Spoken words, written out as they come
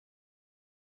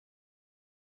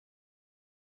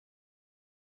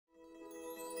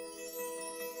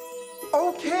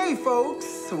Okay,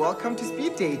 folks, welcome to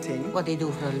speed dating. What do you do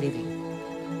for a living?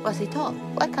 What's it all?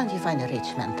 Why can't you find a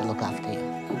rich man to look after you?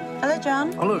 Hello,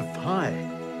 John. Olive, hi.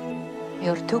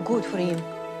 You're too good for him.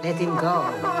 Let him go.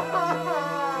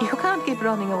 You can't keep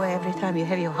running away every time you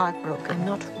have your heart broken. I'm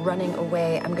not running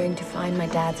away. I'm going to find my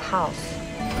dad's house.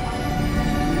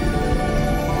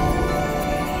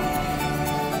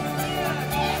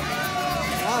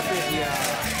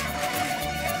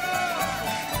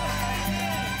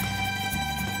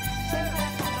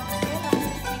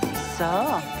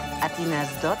 So,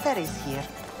 Atina's daughter is here.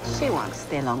 She won't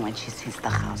stay long when she sees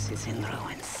the house is in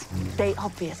ruins. They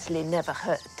obviously never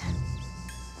heard.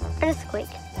 Earthquake.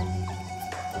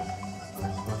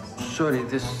 Sorry,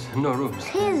 there's no rooms.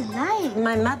 He's lying.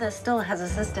 My mother still has a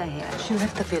sister here. She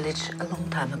left the village a long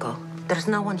time ago. There's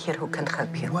no one here who can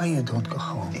help you. Why you don't go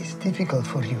home? It's difficult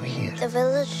for you here. The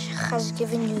village has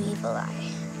given you evil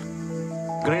eye.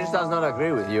 Grace does not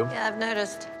agree with you. Yeah, I've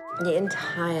noticed. The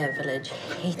entire village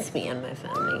hates me and my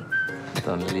family.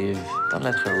 Don't leave. Don't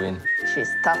let her win. She's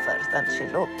tougher than she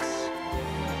looks.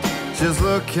 She's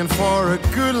looking for a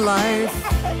good life.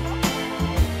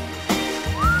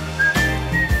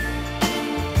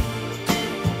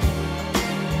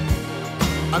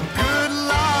 A good